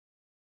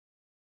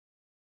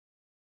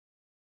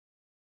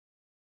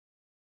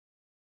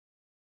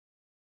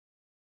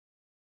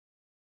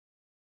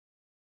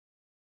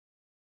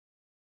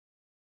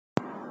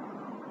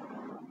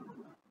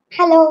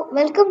Hello,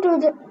 welcome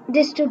to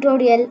this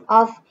tutorial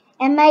of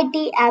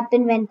MIT App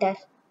Inventor.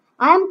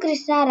 I am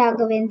Krishna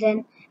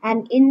Raghavendran,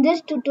 and in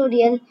this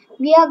tutorial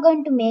we are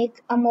going to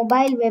make a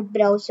mobile web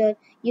browser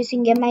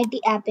using MIT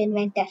App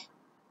Inventor.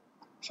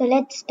 So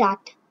let's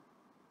start.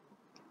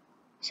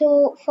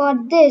 So for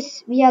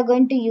this we are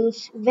going to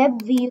use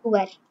web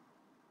viewer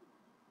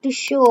to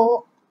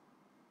show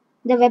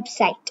the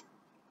website,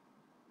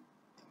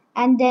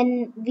 and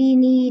then we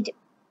need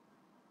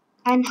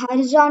an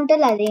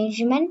horizontal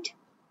arrangement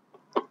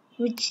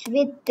which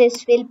with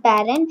this will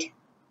parent,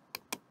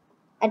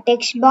 a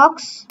text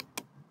box,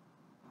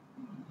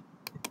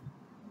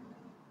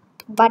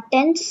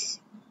 buttons.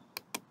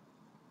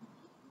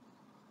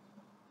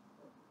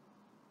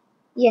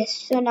 Yes,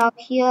 so now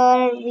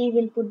here we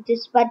will put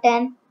this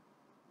button.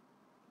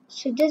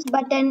 So this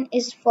button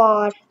is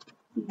for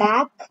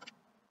back,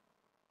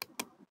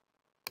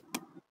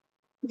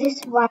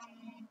 this one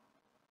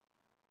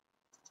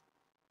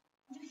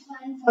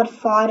for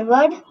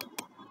forward.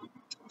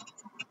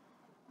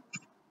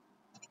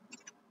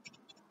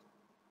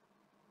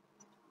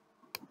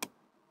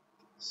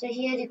 So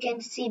here you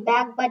can see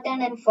back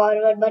button and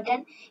forward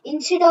button.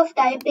 Instead of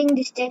typing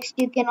this text,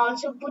 you can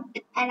also put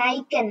an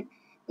icon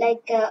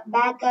like a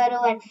back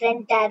arrow and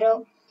front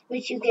arrow,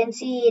 which you can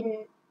see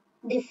in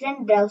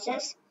different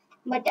browsers.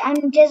 But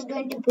I'm just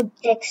going to put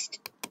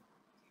text.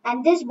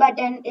 And this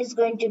button is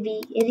going to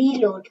be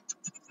reload.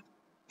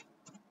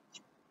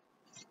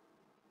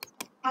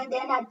 And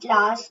then at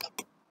last,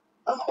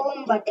 a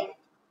home button.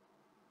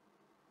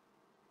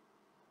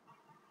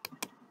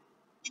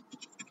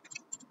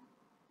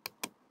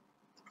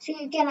 So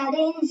you can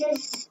arrange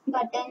these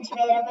buttons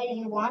wherever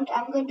you want.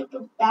 I'm going to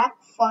put back,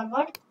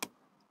 forward,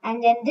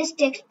 and then this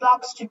text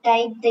box to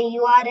type the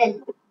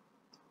URL.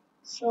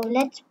 So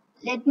let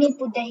me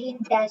put the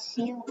hint as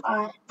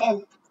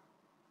URL.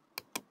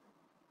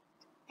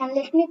 And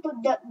let me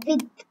put the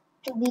width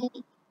to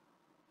be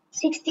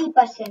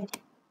 60%.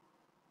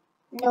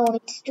 No,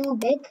 it's too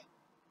big.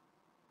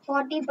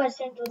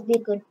 40% would be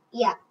good.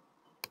 Yeah,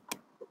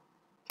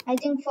 I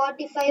think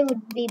 45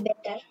 would be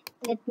better.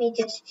 Let me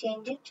just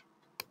change it.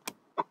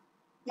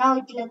 Now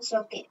it looks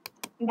okay.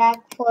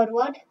 Back,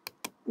 forward,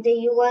 the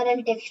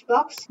URL text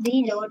box,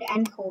 reload,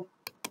 and home.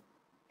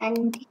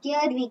 And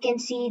here we can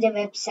see the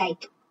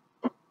website.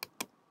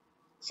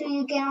 So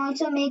you can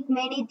also make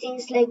many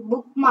things like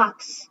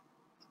bookmarks.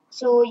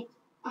 So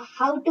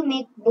how to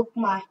make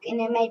bookmark in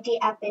MIT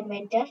App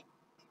Inventor?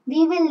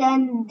 We will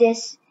learn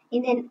this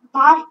in the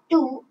part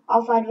 2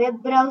 of our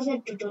web browser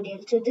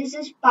tutorial. So this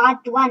is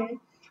part 1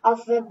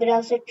 of web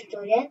browser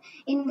tutorial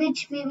in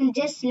which we will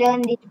just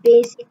learn the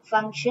basic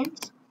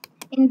functions.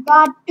 In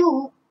part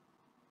 2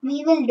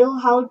 we will do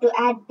how to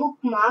add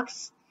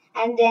bookmarks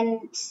and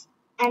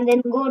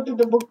then go to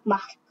the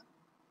bookmark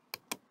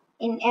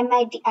in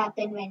MIT App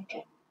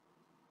Inventor.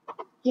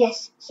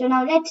 Yes, so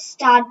now let's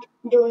start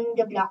doing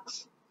the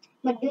blocks.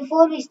 But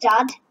before we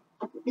start,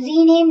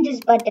 rename this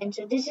button.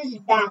 So this is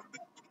back.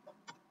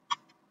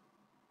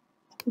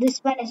 This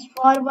one is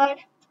forward.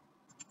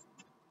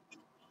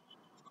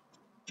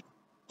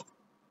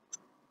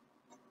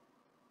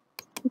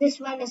 This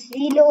one is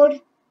reload.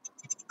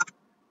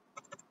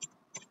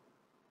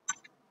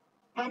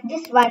 And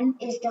this one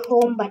is the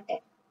home button.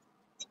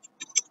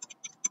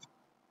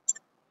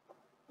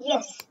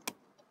 Yes.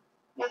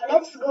 Now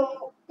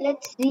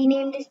let's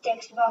rename this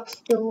text box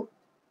to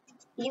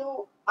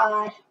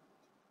URL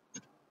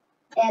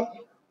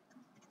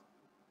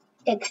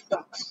text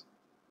box.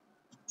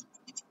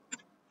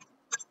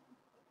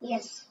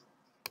 Yes.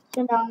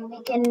 So now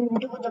we can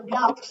do the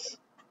blocks.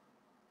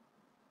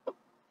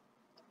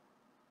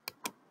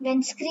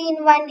 When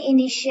screen 1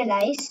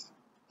 initialize,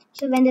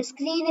 so when the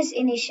screen is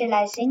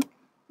initializing,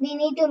 we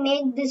need to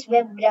make this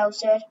web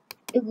browser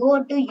to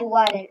go to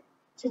URL.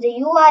 So the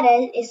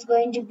URL is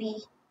going to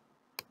be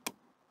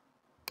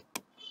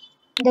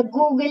the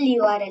Google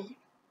URL.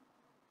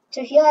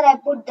 So here I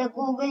put the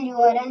Google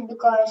URL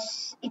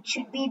because it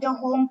should be the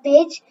home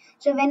page.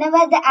 So whenever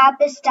the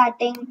app is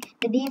starting,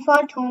 the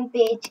default home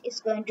page is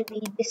going to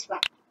be this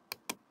one.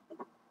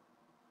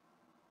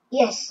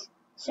 Yes.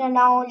 So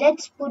now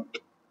let's put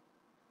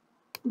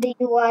the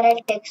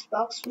URL text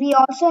box. We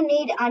also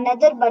need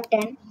another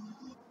button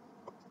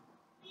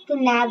to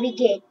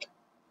navigate.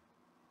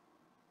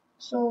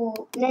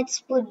 So let's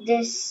put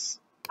this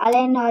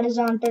align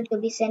horizontal to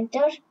be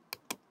center,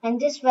 and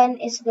this one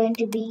is going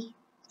to be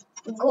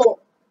go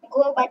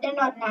button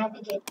or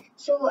navigate.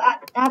 So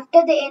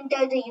after they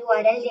enter the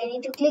URL, they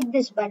need to click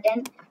this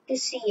button to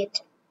see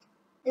it.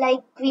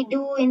 Like we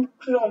do in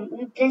Chrome,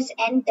 we press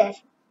enter.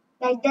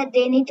 Like that,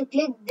 they need to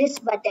click this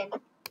button.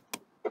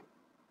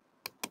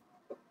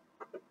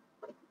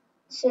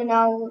 So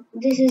now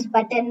this is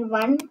button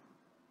 1.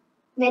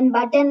 When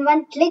button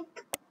 1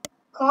 click,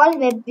 call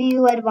web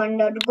viewer 1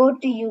 dot go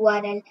to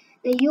URL.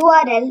 The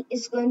URL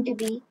is going to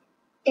be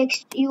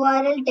text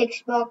URL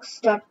text box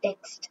dot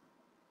text.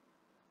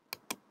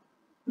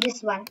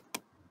 This one.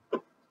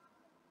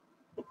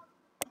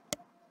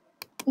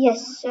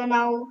 Yes, so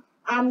now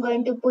I'm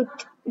going to put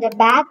the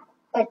back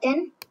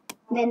button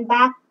then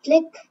back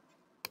click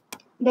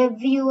web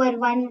viewer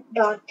 1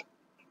 dot.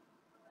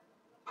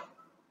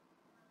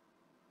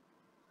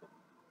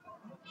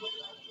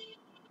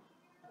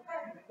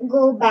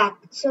 Go back.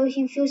 So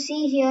if you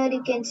see here,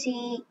 you can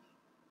see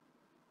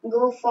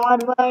go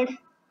forward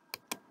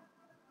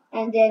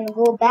and then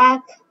go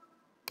back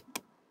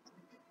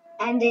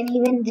and then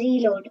even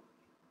reload.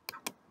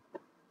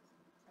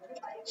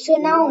 So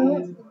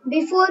now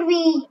before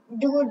we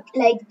do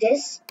like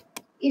this,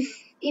 if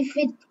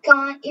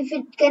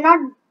it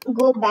cannot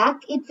go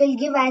back, it will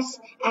give us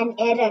an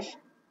error.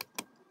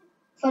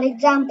 For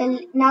example,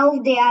 now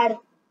they are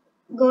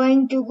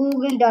going to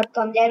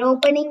google.com. They are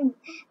opening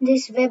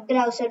this web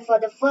browser for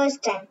the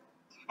first time.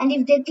 And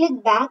if they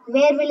click back,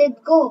 where will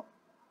it go?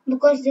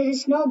 Because there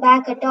is no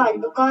back at all,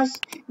 because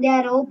they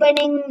are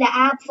opening the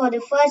app for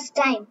the first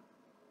time.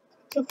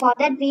 So for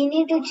that we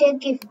need to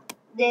check if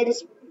there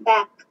is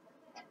back.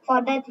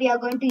 For that we are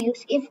going to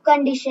use if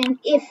condition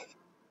if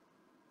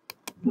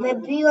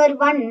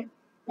webviewer1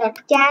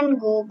 dot can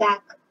go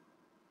back.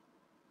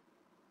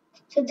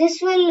 So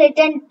this will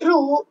return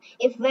true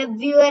if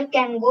WebViewer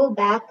can go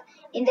back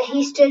in the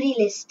history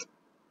list.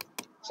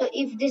 So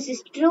if this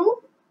is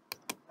true,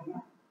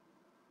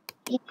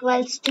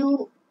 equals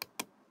to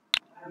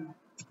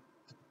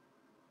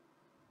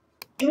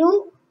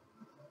true,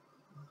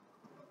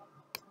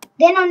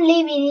 then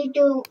only we need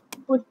to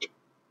put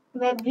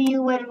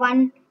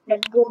WebViewer1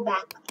 dot go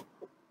back.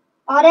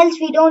 Or else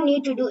we don't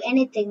need to do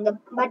anything. The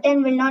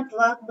button will not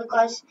work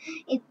because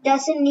it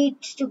doesn't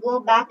need to go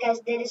back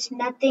as there is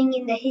nothing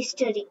in the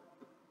history.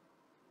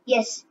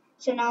 Yes,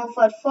 so now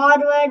for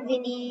forward we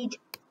need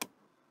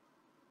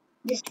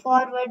this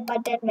forward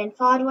button. When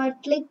forward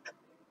click,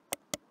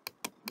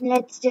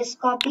 let's just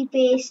copy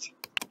paste.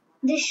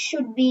 This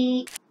should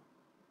be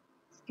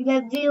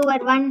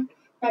webviewer1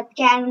 that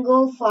can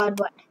go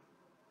forward.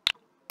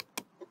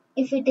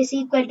 If it is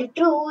equal to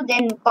true,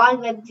 then call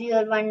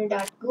webviewer1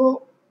 dot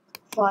go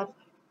forward.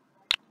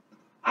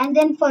 And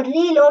then for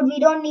reload, we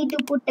don't need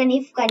to put an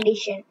if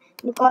condition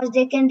because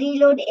they can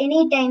reload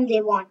anytime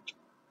they want.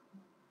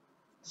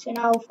 So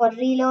now for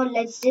reload,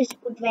 let's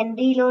just put when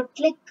reload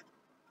click,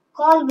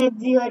 call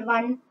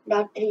webviewer1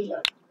 dot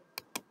reload.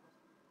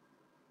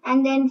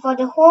 And then for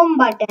the home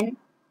button,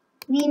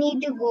 we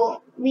need to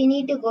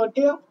go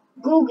to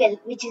Google,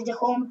 which is the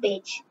home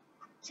page.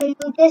 So you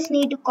just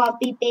need to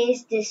copy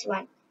paste this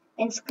one.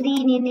 When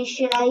screen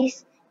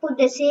initialize, put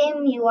the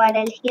same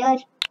URL here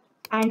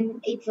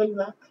and it will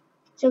work.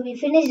 So we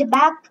finished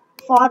back,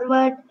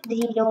 forward,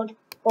 reload,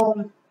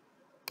 home,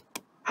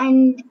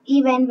 and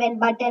even when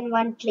button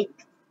 1 click.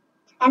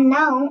 And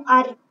now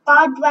our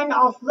part 1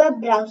 of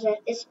web browser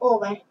is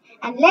over,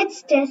 and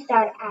let's test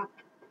our app.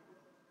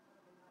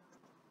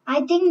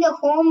 I think the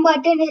home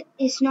button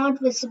is not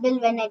visible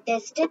when I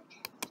test it,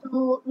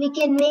 so we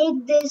can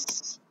make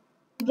this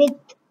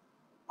width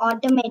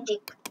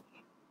automatic.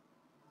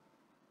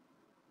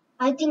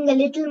 I think a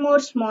little more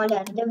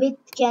smaller. The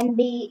width can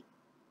be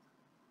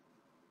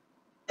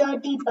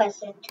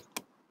 30%.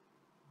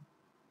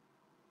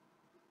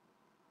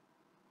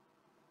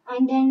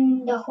 And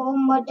then the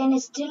home button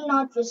is still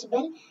not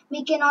visible.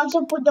 We can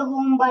also put the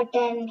home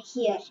button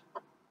here.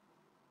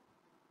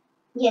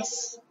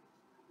 Yes.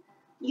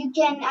 You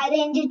can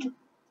arrange it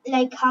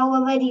like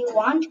however you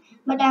want,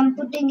 but I'm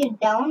putting it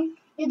down.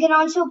 You can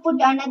also put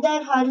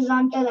another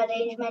horizontal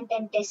arrangement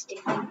and test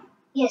it.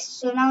 Yes,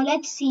 so now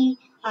let's see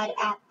our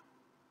app.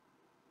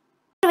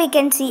 We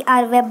can see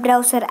our web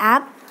browser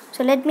app.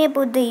 So let me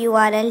put the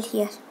URL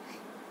here.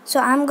 So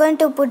I'm going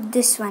to put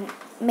this one,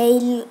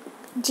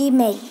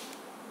 Gmail.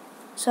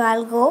 So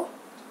I'll go.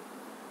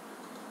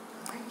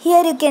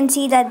 Here you can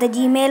see that the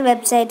Gmail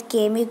website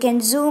came. You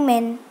can zoom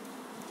in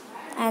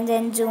and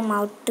then zoom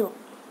out too.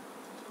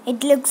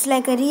 It looks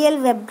like a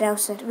real web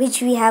browser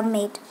which we have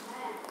made.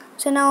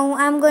 So now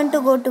I'm going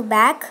to go to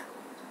back.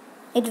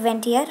 It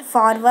went here,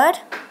 forward.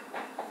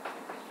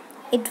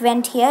 It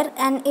went here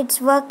and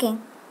it's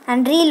working.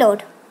 And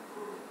reload.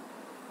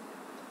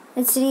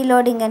 It's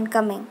reloading and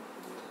coming.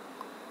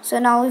 So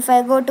now if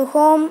I go to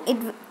home,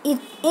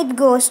 it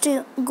goes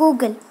to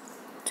Google.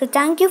 So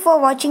thank you for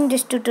watching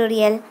this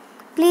tutorial.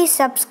 Please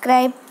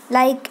subscribe,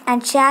 like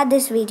and share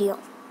this video.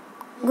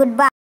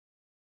 Goodbye.